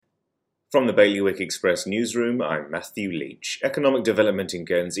From the Bailiwick Express newsroom, I'm Matthew Leach. Economic development in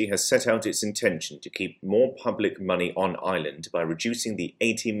Guernsey has set out its intention to keep more public money on island by reducing the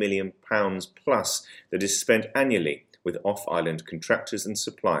 £80 million plus that is spent annually with off-island contractors and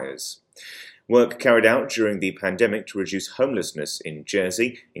suppliers. Work carried out during the pandemic to reduce homelessness in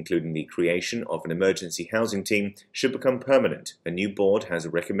Jersey, including the creation of an emergency housing team, should become permanent, a new board has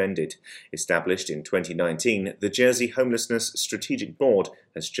recommended. Established in 2019, the Jersey Homelessness Strategic Board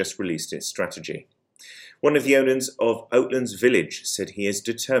has just released its strategy. One of the owners of Oatlands Village said he is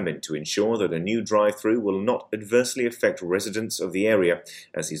determined to ensure that a new drive-through will not adversely affect residents of the area,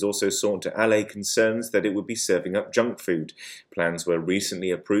 as he's also sought to allay concerns that it would be serving up junk food. Plans were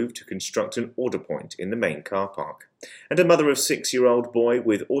recently approved to construct an order point in the main car park. And a mother of a 6-year-old boy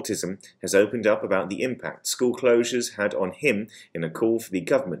with autism has opened up about the impact school closures had on him in a call for the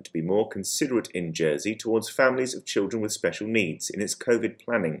government to be more considerate in Jersey towards families of children with special needs in its COVID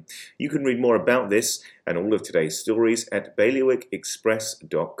planning. You can read more about this and all of today's stories at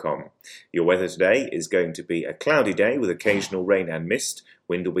bailiwickexpress.com. Your weather today is going to be a cloudy day with occasional rain and mist.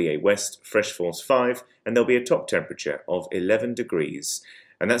 Wind will be a west fresh force 5 and there'll be a top temperature of 11 degrees.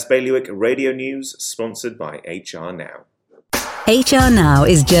 And that's Bailiwick Radio News, sponsored by HR Now. HR Now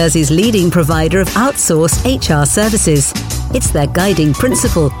is Jersey's leading provider of outsourced HR services. It's their guiding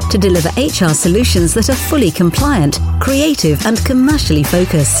principle to deliver HR solutions that are fully compliant, creative and commercially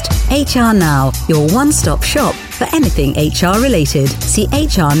focused. HR Now, your one-stop shop for anything HR related. See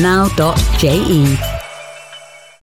hrnow.je.